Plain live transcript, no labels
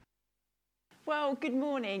Well, good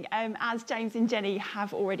morning. As James and Jenny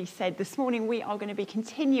have already said, this morning we are going to be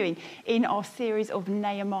continuing in our series of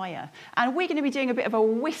Nehemiah. And we're going to be doing a bit of a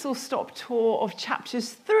whistle-stop tour of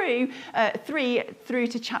chapters 3 through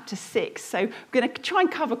to chapter 6. So we're going to try and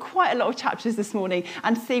cover quite a lot of chapters this morning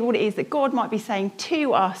and see what it is that God might be saying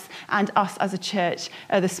to us and us as a church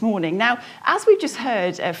this morning. Now, as we've just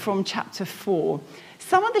heard from chapter 4,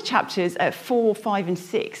 some of the chapters 4, 5 and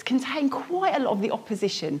 6 contain quite a lot of the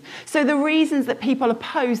opposition. So the reasons that people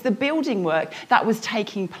opposed the building work that was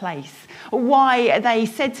taking place. Why they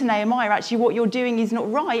said to Nehemiah, actually, what you're doing is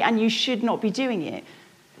not right and you should not be doing it.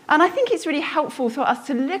 And I think it's really helpful for us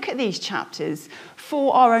to look at these chapters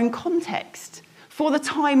for our own context, for the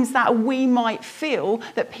times that we might feel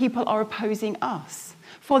that people are opposing us,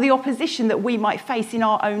 for the opposition that we might face in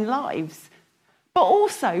our own lives. But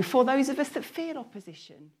also for those of us that feel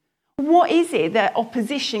opposition. What is it that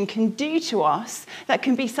opposition can do to us that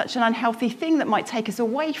can be such an unhealthy thing that might take us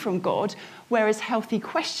away from God, whereas healthy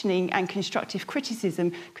questioning and constructive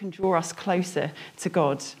criticism can draw us closer to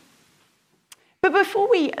God? But before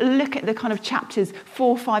we look at the kind of chapters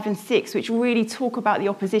 4, 5 and 6, which really talk about the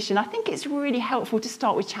opposition, I think it's really helpful to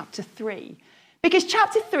start with chapter 3. Because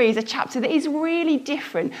chapter 3 is a chapter that is really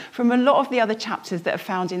different from a lot of the other chapters that are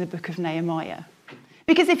found in the book of Nehemiah.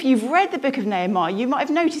 Because if you've read the book of Nehemiah, you might have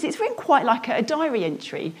noticed it's written quite like a diary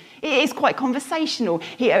entry. It is quite conversational.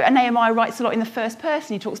 Nehemiah writes a lot in the first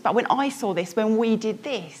person. He talks about when I saw this, when we did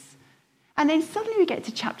this. And then suddenly we get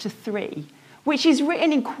to chapter 3, which is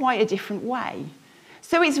written in quite a different way.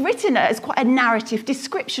 So it's written as quite a narrative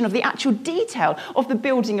description of the actual detail of the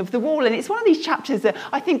building of the wall. And it's one of these chapters that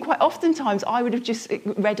I think quite oftentimes I would have just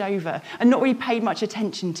read over and not really paid much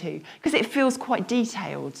attention to, because it feels quite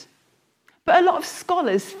detailed. But a lot of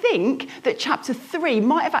scholars think that chapter 3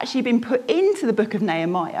 might have actually been put into the book of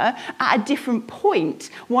Nehemiah at a different point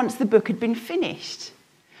once the book had been finished.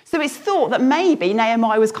 So it's thought that maybe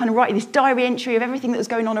Nehemiah was kind of writing this diary entry of everything that was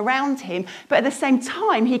going on around him, but at the same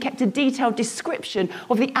time he kept a detailed description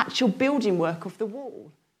of the actual building work of the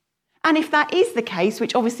wall. And if that is the case,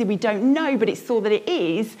 which obviously we don't know, but it's thought that it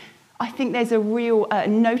is, I think there's a real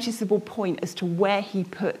noticeable point as to where he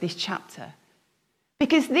put this chapter.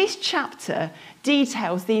 Because this chapter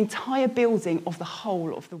details the entire building of the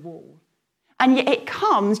whole of the wall. And yet it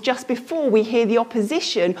comes just before we hear the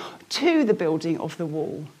opposition to the building of the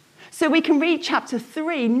wall. So we can read chapter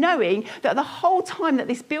 3 knowing that the whole time that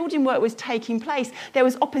this building work was taking place, there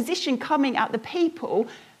was opposition coming at the people,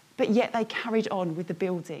 but yet they carried on with the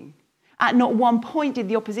building. At not one point did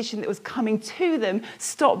the opposition that was coming to them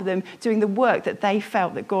stop them doing the work that they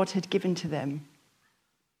felt that God had given to them.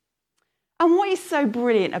 And what is so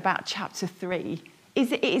brilliant about chapter 3 is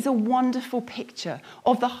that it is a wonderful picture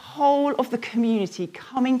of the whole of the community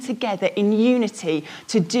coming together in unity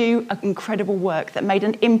to do an incredible work that made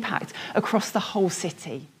an impact across the whole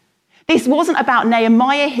city. This wasn't about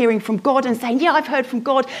Nehemiah hearing from God and saying, yeah, I've heard from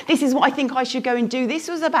God. This is what I think I should go and do. This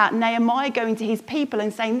was about Nehemiah going to his people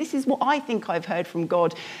and saying, this is what I think I've heard from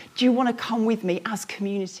God. Do you want to come with me as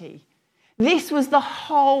community? This was the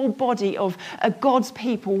whole body of God's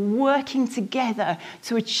people working together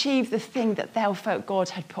to achieve the thing that they felt God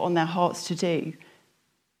had put on their hearts to do.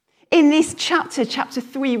 In this chapter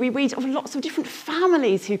 3, we read of lots of different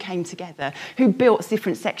families who came together, who built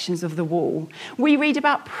different sections of the wall. We read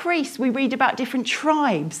about priests, we read about different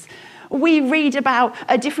tribes. We read about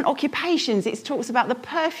different occupations. It talks about the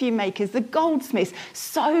perfume makers, the goldsmiths,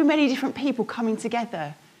 so many different people coming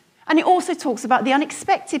together. And it also talks about the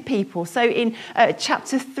unexpected people. So in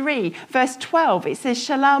chapter 3, verse 12, it says,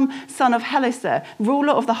 Shalom, son of Helassah,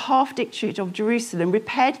 ruler of the half-district of Jerusalem,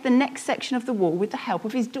 repaired the next section of the wall with the help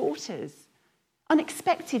of his daughters.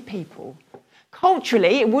 Unexpected people.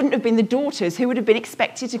 Culturally, it wouldn't have been the daughters who would have been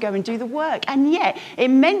expected to go and do the work. And yet, it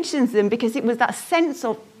mentions them because it was that sense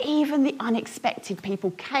of even the unexpected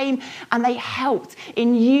people came and they helped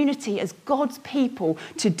in unity as God's people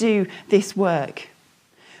to do this work.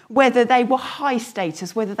 Whether they were high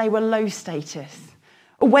status, whether they were low status,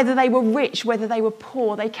 or whether they were rich, whether they were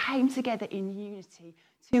poor, they came together in unity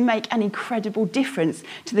to make an incredible difference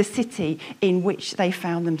to the city in which they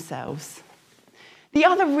found themselves. The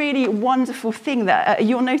other really wonderful thing that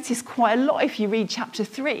you'll notice quite a lot if you read chapter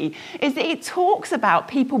 3 is that it talks about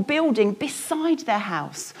people building beside their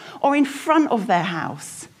house or in front of their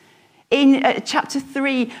house. In chapter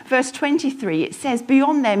 3, verse 23, it says,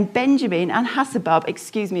 beyond them, Benjamin and Hasabab,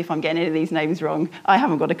 excuse me if I'm getting any of these names wrong, I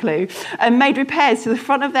haven't got a clue, made repairs to the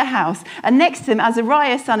front of their house. And next to him,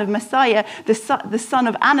 Azariah, son of Messiah, the son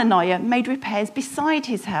of Ananiah, made repairs beside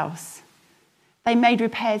his house. They made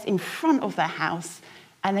repairs in front of their house,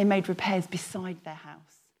 and they made repairs beside their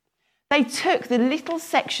house. They took the little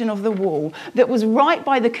section of the wall that was right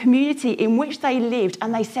by the community in which they lived,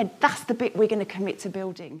 and they said, that's the bit we're going to commit to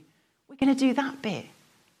building. We're going to do that bit.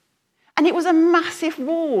 And it was a massive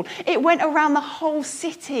wall. It went around the whole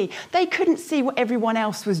city. They couldn't see what everyone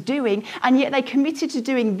else was doing, and yet they committed to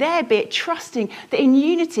doing their bit, trusting that in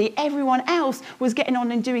unity, everyone else was getting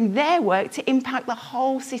on and doing their work to impact the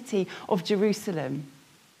whole city of Jerusalem.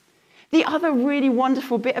 The other really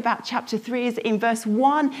wonderful bit about chapter 3 is that in verse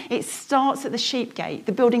 1, it starts at the sheep gate.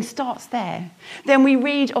 The building starts there. Then we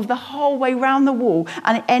read of the whole way round the wall,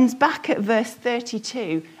 and it ends back at verse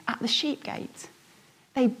 32 at the sheep gate.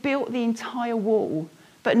 They built the entire wall,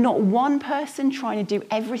 but not one person trying to do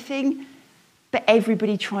everything, but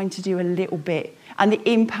everybody trying to do a little bit, and the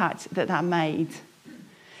impact that that made.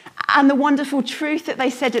 And the wonderful truth that they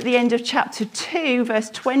said at the end of chapter 2, verse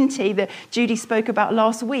 20, that Judy spoke about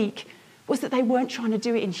last week, was that they weren't trying to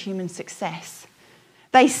do it in human success.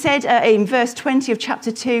 They said in verse 20 of chapter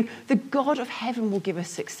 2, the God of heaven will give us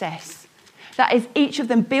success. That is, each of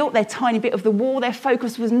them built their tiny bit of the wall. Their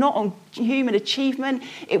focus was not on human achievement.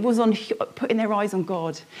 It was on putting their eyes on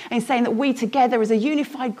God and saying that we together as a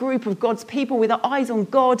unified group of God's people with our eyes on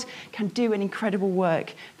God can do an incredible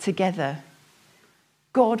work together.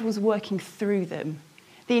 God was working through them.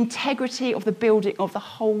 The integrity of the building of the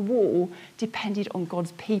whole wall depended on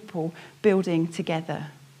God's people building together.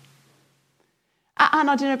 And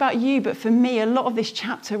I don't know about you, but for me, a lot of this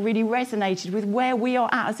chapter really resonated with where we are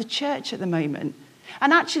at as a church at the moment.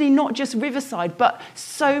 And actually not just Riverside, but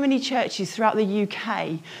so many churches throughout the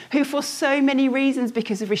UK who for so many reasons,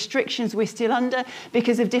 because of restrictions we're still under,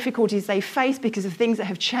 because of difficulties they face, because of things that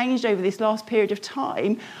have changed over this last period of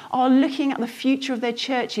time, are looking at the future of their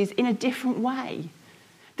churches in a different way.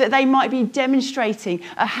 That they might be demonstrating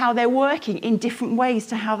how they're working in different ways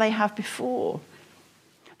to how they have before.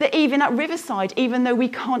 That even at Riverside, even though we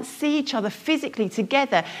can't see each other physically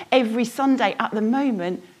together every Sunday at the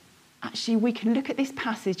moment, actually we can look at this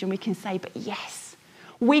passage and we can say, but yes,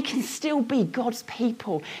 we can still be God's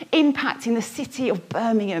people, impacting the city of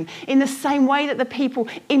Birmingham in the same way that the people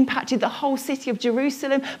impacted the whole city of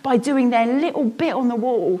Jerusalem by doing their little bit on the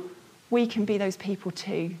wall. We can be those people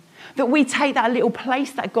too. That we take that little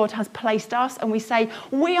place that God has placed us and we say,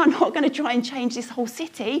 we are not going to try and change this whole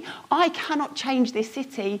city. I cannot change this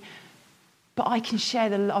city, but I can share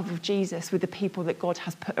the love of Jesus with the people that God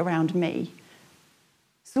has put around me.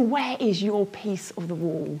 So where is your piece of the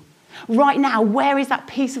wall? Right now, where is that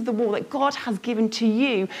piece of the wall that God has given to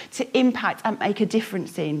you to impact and make a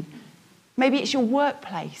difference in? Maybe it's your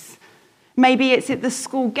workplace. Maybe it's at the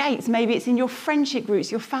school gates. Maybe it's in your friendship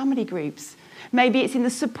groups, your family groups. Maybe it's in the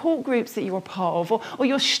support groups that you're a part of, or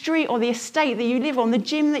your street or the estate that you live on, the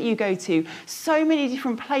gym that you go to. So many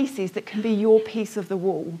different places that can be your piece of the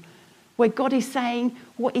wall, where God is saying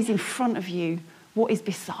what is in front of you, what is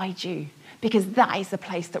beside you, because that is the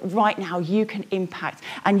place that right now you can impact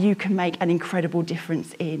and you can make an incredible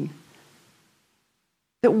difference in.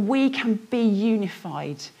 That we can be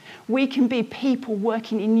unified. We can be people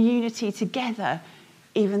working in unity together,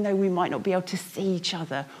 even though we might not be able to see each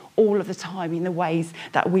other all of the time in the ways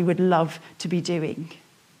that we would love to be doing.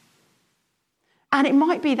 And it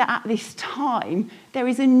might be that at this time, there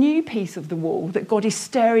is a new piece of the wall that God is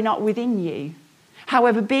stirring up within you.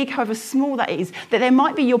 However big, however small that is, that there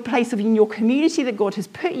might be your place in your community that God has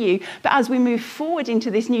put you, but as we move forward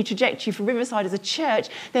into this new trajectory for Riverside as a church,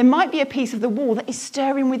 there might be a piece of the wall that is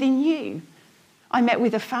stirring within you. I met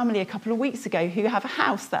with a family a couple of weeks ago who have a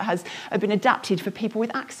house that has been adapted for people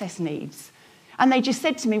with access needs. And they just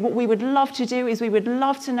said to me, what we would love to do is we would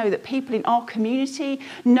love to know that people in our community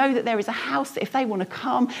know that there is a house that if they want to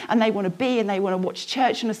come and they want to be and they want to watch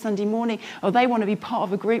church on a Sunday morning or they want to be part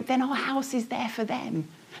of a group, then our house is there for them.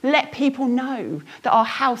 Let people know that our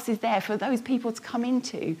house is there for those people to come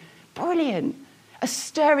into. Brilliant. A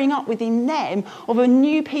stirring up within them of a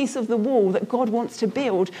new piece of the wall that God wants to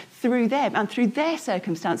build through them and through their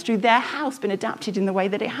circumstance, through their house being adapted in the way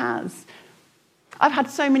that it has. I've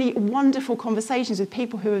had so many wonderful conversations with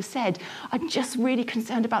people who have said, I'm just really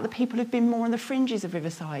concerned about the people who've been more on the fringes of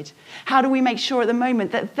Riverside. How do we make sure at the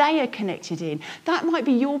moment that they are connected in? That might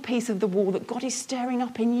be your piece of the wall that God is stirring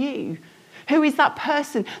up in you. Who is that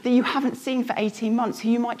person that you haven't seen for 18 months who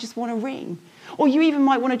you might just want to ring? Or you even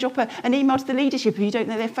might want to drop an email to the leadership if you don't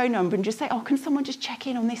know their phone number and just say, oh, can someone just check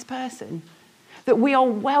in on this person? That we are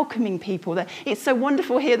welcoming people. That it's so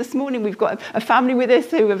wonderful here this morning. We've got a family with us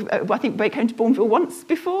who have, I think, came to Bourneville once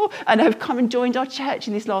before and have come and joined our church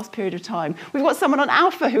in this last period of time. We've got someone on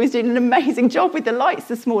Alpha who is doing an amazing job with the lights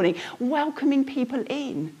this morning, welcoming people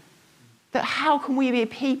in. That how can we be a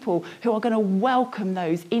people who are going to welcome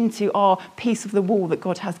those into our piece of the wall that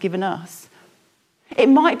God has given us? It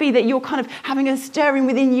might be that you're kind of having a stirring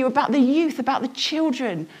within you about the youth, about the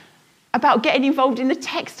children, about getting involved in the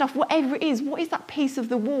tech stuff, whatever it is. What is that piece of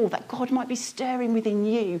the wall that God might be stirring within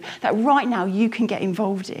you that right now you can get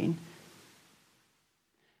involved in?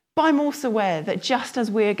 But I'm also aware that just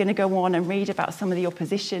as we're going to go on and read about some of the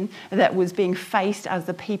opposition that was being faced as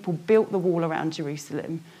the people built the wall around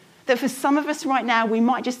Jerusalem, that for some of us right now, we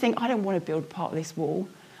might just think, I don't want to build part of this wall.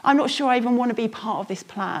 I'm not sure I even want to be part of this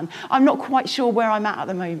plan. I'm not quite sure where I'm at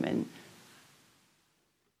the moment.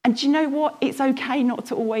 And do you know what? It's okay not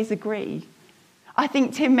to always agree. I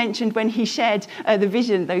think Tim mentioned when he shared the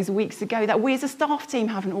vision those weeks ago that we as a staff team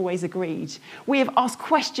haven't always agreed. We have asked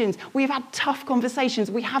questions. We have had tough conversations.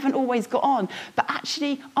 We haven't always got on. But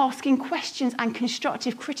actually asking questions and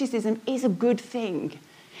constructive criticism is a good thing.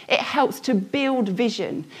 It helps to build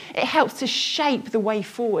vision. It helps to shape the way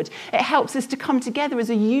forward. It helps us to come together as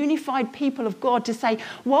a unified people of God to say,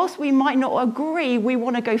 whilst we might not agree, we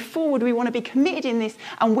want to go forward, we want to be committed in this,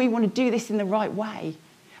 and we want to do this in the right way.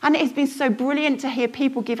 And it has been so brilliant to hear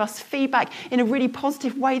people give us feedback in a really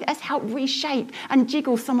positive way that has helped reshape and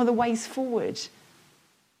jiggle some of the ways forward.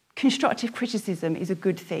 Constructive criticism is a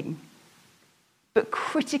good thing. But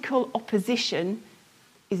critical opposition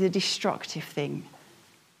is a destructive thing.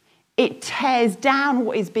 It tears down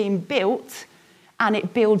what is being built and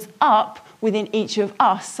it builds up within each of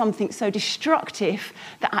us something so destructive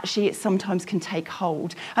that actually it sometimes can take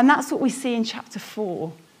hold. And that's what we see in chapter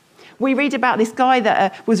 4. We read about this guy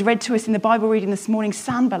that was read to us in the Bible reading this morning,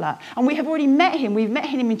 Sanballat, and we have already met him. We've met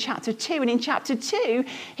him in chapter 2, and in chapter 2,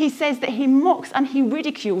 he says that he mocks and he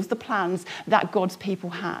ridicules the plans that God's people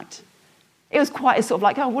had. It was quite a sort of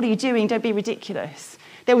like, oh, what are you doing? Don't be ridiculous.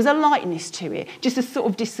 There was a lightness to it, just a sort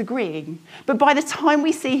of disagreeing. But by the time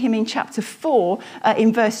we see him in chapter 4,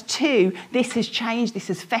 in verse 2, this has changed, this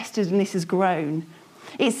has festered, and this has grown.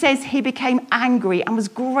 It says he became angry and was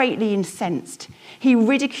greatly incensed. He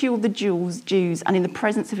ridiculed the Jews and in the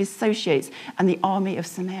presence of his associates and the army of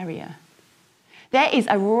Samaria. There is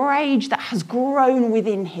a rage that has grown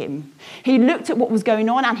within him. He looked at what was going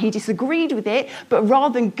on and he disagreed with it, but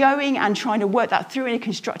rather than going and trying to work that through in a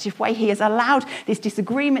constructive way, he has allowed this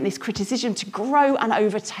disagreement, this criticism to grow and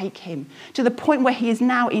overtake him to the point where he is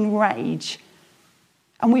now in rage.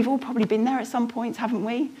 And we've all probably been there at some points, haven't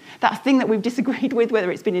we? That thing that we've disagreed with,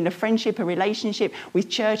 whether it's been in a friendship, a relationship, with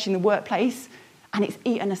church, in the workplace, and it's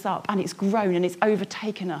eaten us up and it's grown and it's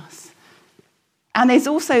overtaken us. And there's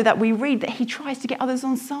also that we read that he tries to get others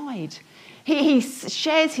on side. He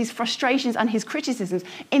shares his frustrations and his criticisms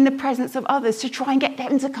in the presence of others to try and get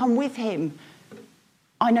them to come with him.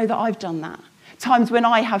 I know that I've done that. Times when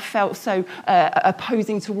I have felt so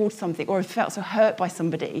opposing towards something or have felt so hurt by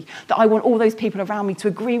somebody that I want all those people around me to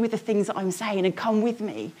agree with the things that I'm saying and come with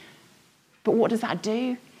me. But what does that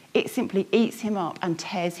do? It simply eats him up and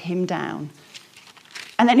tears him down.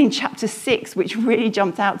 And then in chapter 6, which really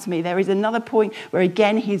jumped out to me, there is another point where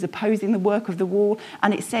again he's opposing the work of the wall,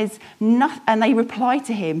 and it says, and they reply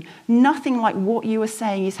to him, nothing like what you are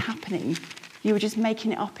saying is happening. You are just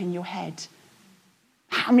making it up in your head.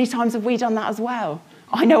 How many times have we done that as well?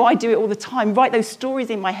 I know I do it all the time. Write those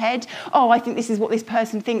stories in my head. Oh, I think this is what this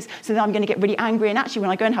person thinks, so then I'm going to get really angry. And actually,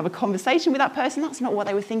 when I go and have a conversation with that person, that's not what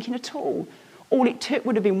they were thinking at all. All it took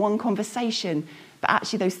would have been one conversation. But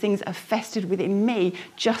actually, those things are festered within me,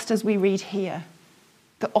 just as we read here.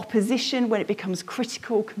 The opposition, when it becomes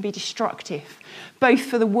critical, can be destructive, both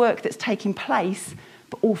for the work that's taking place,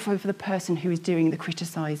 but also for the person who is doing the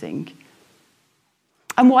criticising.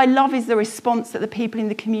 And what I love is the response that the people in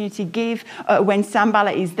the community give when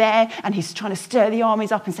Sanballat is there and he's trying to stir the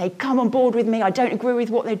armies up and say, come on board with me, I don't agree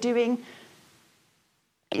with what they're doing.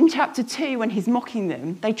 In chapter 2, when he's mocking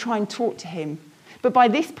them, they try and talk to him. But by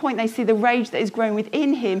this point, they see the rage that is growing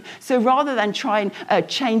within him. So rather than try and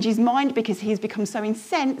change his mind because he's become so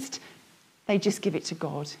incensed, they just give it to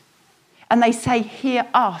God. And they say, hear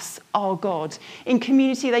us, our God. In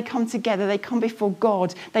community, they come together. They come before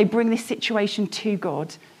God. They bring this situation to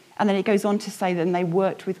God. And then it goes on to say that they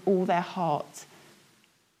worked with all their heart.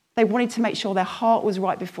 They wanted to make sure their heart was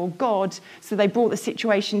right before God. So they brought the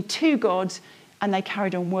situation to God and they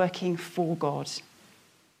carried on working for God.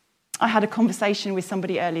 I had a conversation with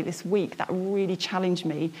somebody earlier this week that really challenged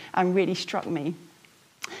me and really struck me.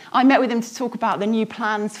 I met with them to talk about the new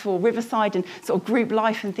plans for Riverside and sort of group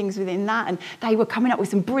life and things within that. And they were coming up with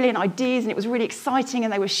some brilliant ideas and it was really exciting.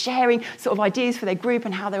 And they were sharing sort of ideas for their group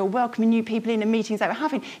and how they were welcoming new people in the meetings they were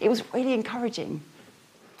having. It was really encouraging.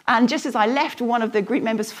 And just as I left, one of the group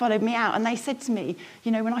members followed me out and they said to me,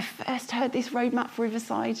 you know, when I first heard this roadmap for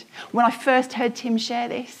Riverside, when I first heard Tim share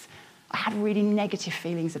this, I had really negative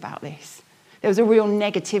feelings about this. There was a real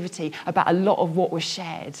negativity about a lot of what was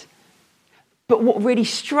shared. But what really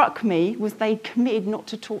struck me was they committed not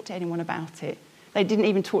to talk to anyone about it. They didn't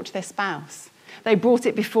even talk to their spouse. They brought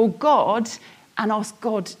it before God and asked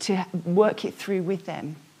God to work it through with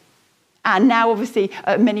them. And now, obviously,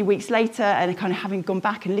 many weeks later, and kind of having gone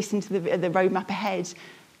back and listened to the roadmap ahead,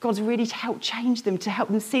 God's really helped change them, to help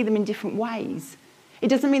them see them in different ways. It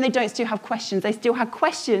doesn't mean they don't still have questions. They still have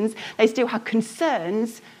questions. They still have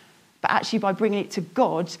concerns. But actually, by bringing it to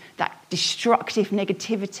God, that destructive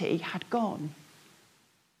negativity had gone.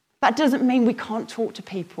 That doesn't mean we can't talk to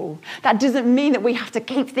people. That doesn't mean that we have to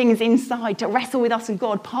keep things inside to wrestle with us and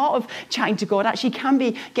God. Part of chatting to God actually can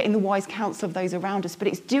be getting the wise counsel of those around us, but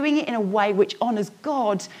it's doing it in a way which honours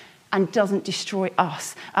God and doesn't destroy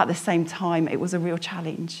us at the same time. It was a real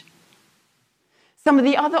challenge. Some of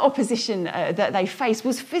the other opposition that they faced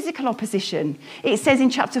was physical opposition. It says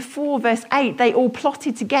in chapter 4, verse 8, they all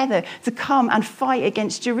plotted together to come and fight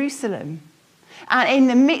against Jerusalem. And in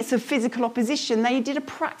the midst of physical opposition, they did a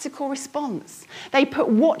practical response. They put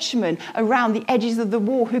watchmen around the edges of the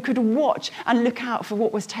wall who could watch and look out for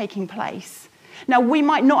what was taking place. Now, we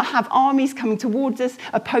might not have armies coming towards us,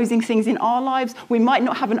 opposing things in our lives. We might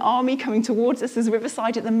not have an army coming towards us as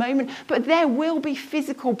Riverside at the moment, but there will be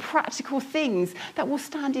physical, practical things that will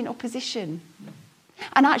stand in opposition.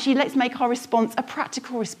 And actually, let's make our response a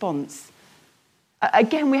practical response.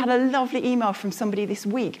 Again, we had a lovely email from somebody this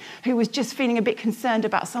week who was just feeling a bit concerned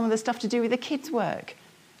about some of the stuff to do with the kids' work.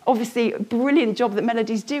 Obviously, a brilliant job that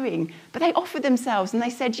Melody's doing. But they offered themselves and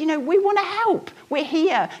they said, you know, we want to help. We're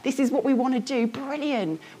here. This is what we want to do.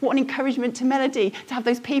 Brilliant. What an encouragement to Melody to have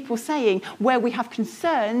those people saying, where we have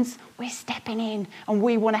concerns, we're stepping in and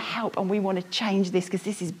we want to help and we want to change this because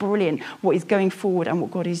this is brilliant, what is going forward and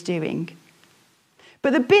what God is doing.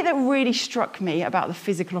 But the bit that really struck me about the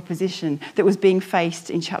physical opposition that was being faced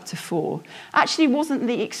in chapter 4 actually wasn't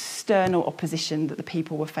the external opposition that the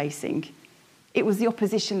people were facing. It was the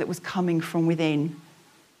opposition that was coming from within.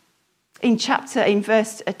 In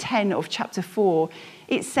verse 10 of chapter 4,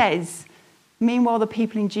 it says, meanwhile the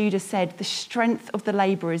people in Judah said, the strength of the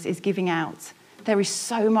labourers is giving out. There is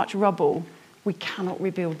so much rubble, we cannot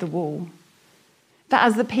rebuild the wall. That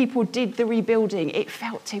as the people did the rebuilding, it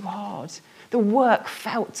felt too hard. The work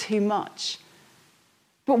felt too much.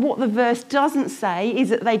 But what the verse doesn't say is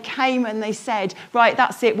that they came and they said, right,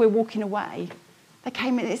 that's it, we're walking away. They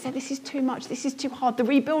came in and they said, this is too much, this is too hard. The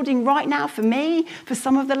rebuilding right now for me, for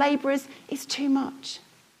some of the labourers, is too much.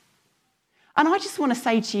 And I just want to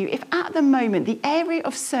say to you, if at the moment the area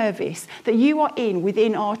of service that you are in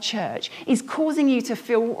within our church is causing you to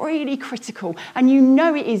feel really critical, and you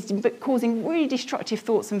know it is causing really destructive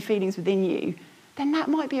thoughts and feelings within you, then that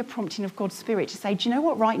might be a prompting of God's Spirit to say, do you know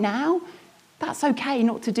what, right now, that's okay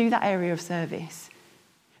not to do that area of service.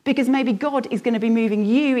 Because maybe God is going to be moving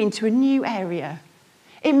you into a new area.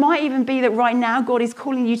 It might even be that right now God is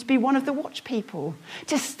calling you to be one of the watch people,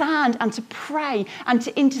 to stand and to pray and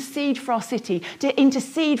to intercede for our city, to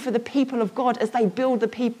intercede for the people of God as they build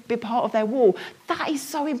the part of their wall. That is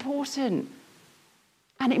so important.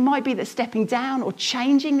 And it might be that stepping down or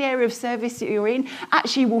changing the area of service that you're in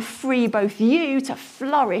actually will free both you to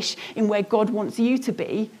flourish in where God wants you to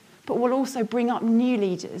be, but will also bring up new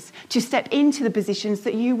leaders to step into the positions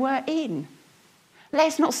that you were in.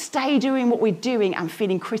 Let's not stay doing what we're doing and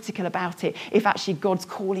feeling critical about it if actually God's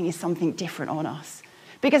calling is something different on us.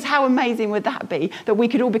 Because how amazing would that be, that we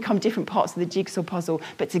could all become different parts of the jigsaw puzzle,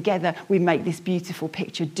 but together we make this beautiful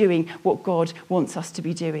picture doing what God wants us to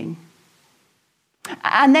be doing.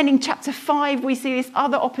 And then in chapter 5, we see this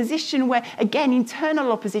other opposition where, again,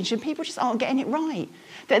 internal opposition, people just aren't getting it right.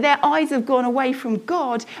 That their eyes have gone away from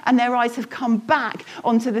God and their eyes have come back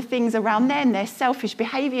onto the things around them, their selfish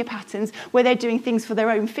behaviour patterns, where they're doing things for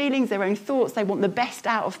their own feelings, their own thoughts, they want the best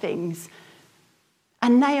out of things.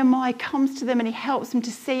 And Nehemiah comes to them and he helps them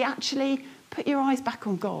to see, actually, put your eyes back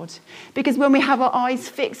on God. Because when we have our eyes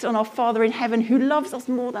fixed on our Father in heaven, who loves us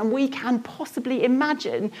more than we can possibly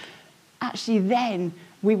imagine, actually then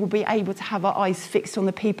we will be able to have our eyes fixed on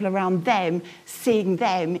the people around them, seeing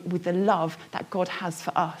them with the love that God has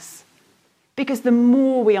for us. Because the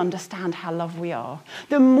more we understand how loved we are,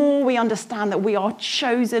 the more we understand that we are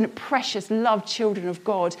chosen, precious, loved children of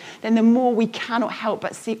God, then the more we cannot help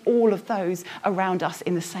but see all of those around us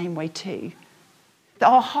in the same way too. That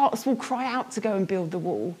our hearts will cry out to go and build the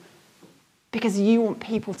wall because you want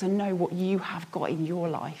people to know what you have got in your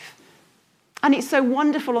life. And it's so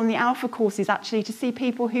wonderful on the Alpha courses, actually, to see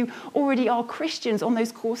people who already are Christians on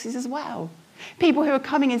those courses as well. People who are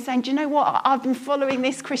coming and saying, do you know what, I've been following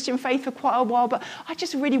this Christian faith for quite a while, but I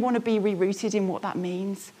just really want to be rerouted in what that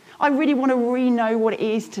means. I really want to re-know what it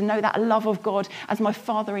is to know that love of God as my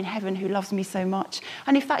Father in heaven who loves me so much.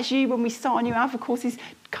 And if that's you, when we start our new Alpha courses,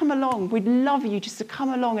 come along. We'd love you just to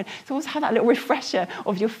come along and to always have that little refresher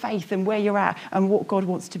of your faith and where you're at and what God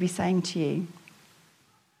wants to be saying to you.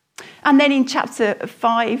 And then in chapter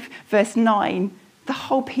 5, verse 9, the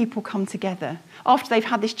whole people come together after they've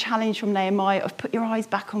had this challenge from Nehemiah of put your eyes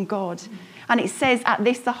back on God. And it says at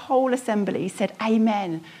this, the whole assembly said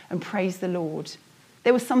amen and praise the Lord.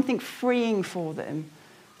 There was something freeing for them,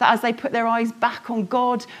 that as they put their eyes back on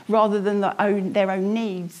God rather than their own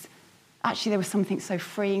needs, actually there was something so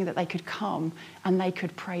freeing that they could come and they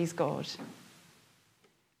could praise God.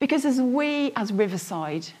 Because as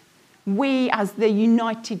Riverside, we as the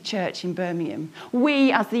United Church in Birmingham,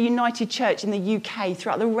 we as the United Church in the UK,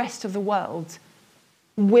 throughout the rest of the world,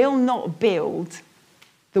 will not build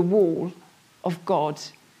the wall of God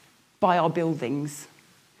by our buildings.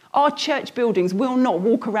 Our church buildings will not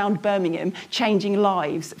walk around Birmingham changing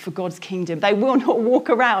lives for God's kingdom. They will not walk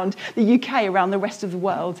around the UK, around the rest of the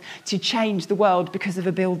world, to change the world because of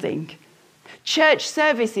a building. Church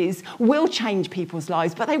services will change people's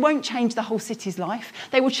lives, but they won't change the whole city's life.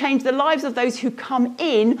 They will change the lives of those who come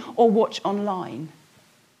in or watch online.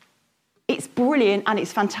 It's brilliant and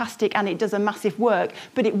it's fantastic and it does a massive work,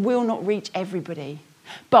 but it will not reach everybody.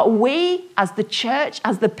 But we, as the church,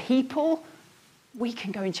 as the people, we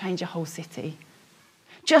can go and change a whole city.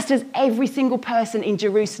 Just as every single person in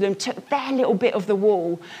Jerusalem took their little bit of the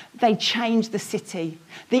wall, they changed the city.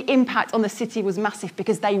 The impact on the city was massive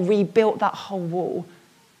because they rebuilt that whole wall.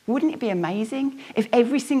 Wouldn't it be amazing if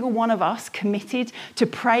every single one of us committed to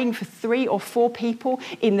praying for 3 or 4 people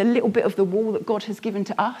in the little bit of the wall that God has given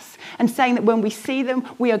to us, and saying that when we see them,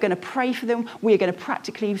 we are going to pray for them, we are going to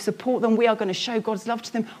practically support them, we are going to show God's love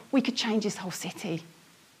to them, we could change this whole city.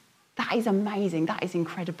 That is amazing. That is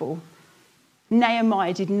incredible.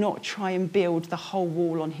 Nehemiah did not try and build the whole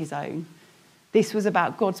wall on his own. This was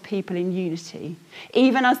about God's people in unity.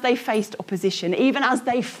 Even as they faced opposition, even as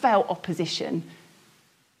they felt opposition,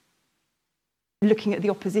 looking at the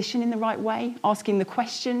opposition in the right way, asking the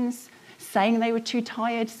questions, saying they were too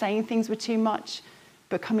tired, saying things were too much,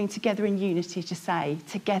 but coming together in unity to say,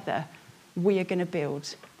 together, we are going to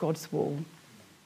build God's wall.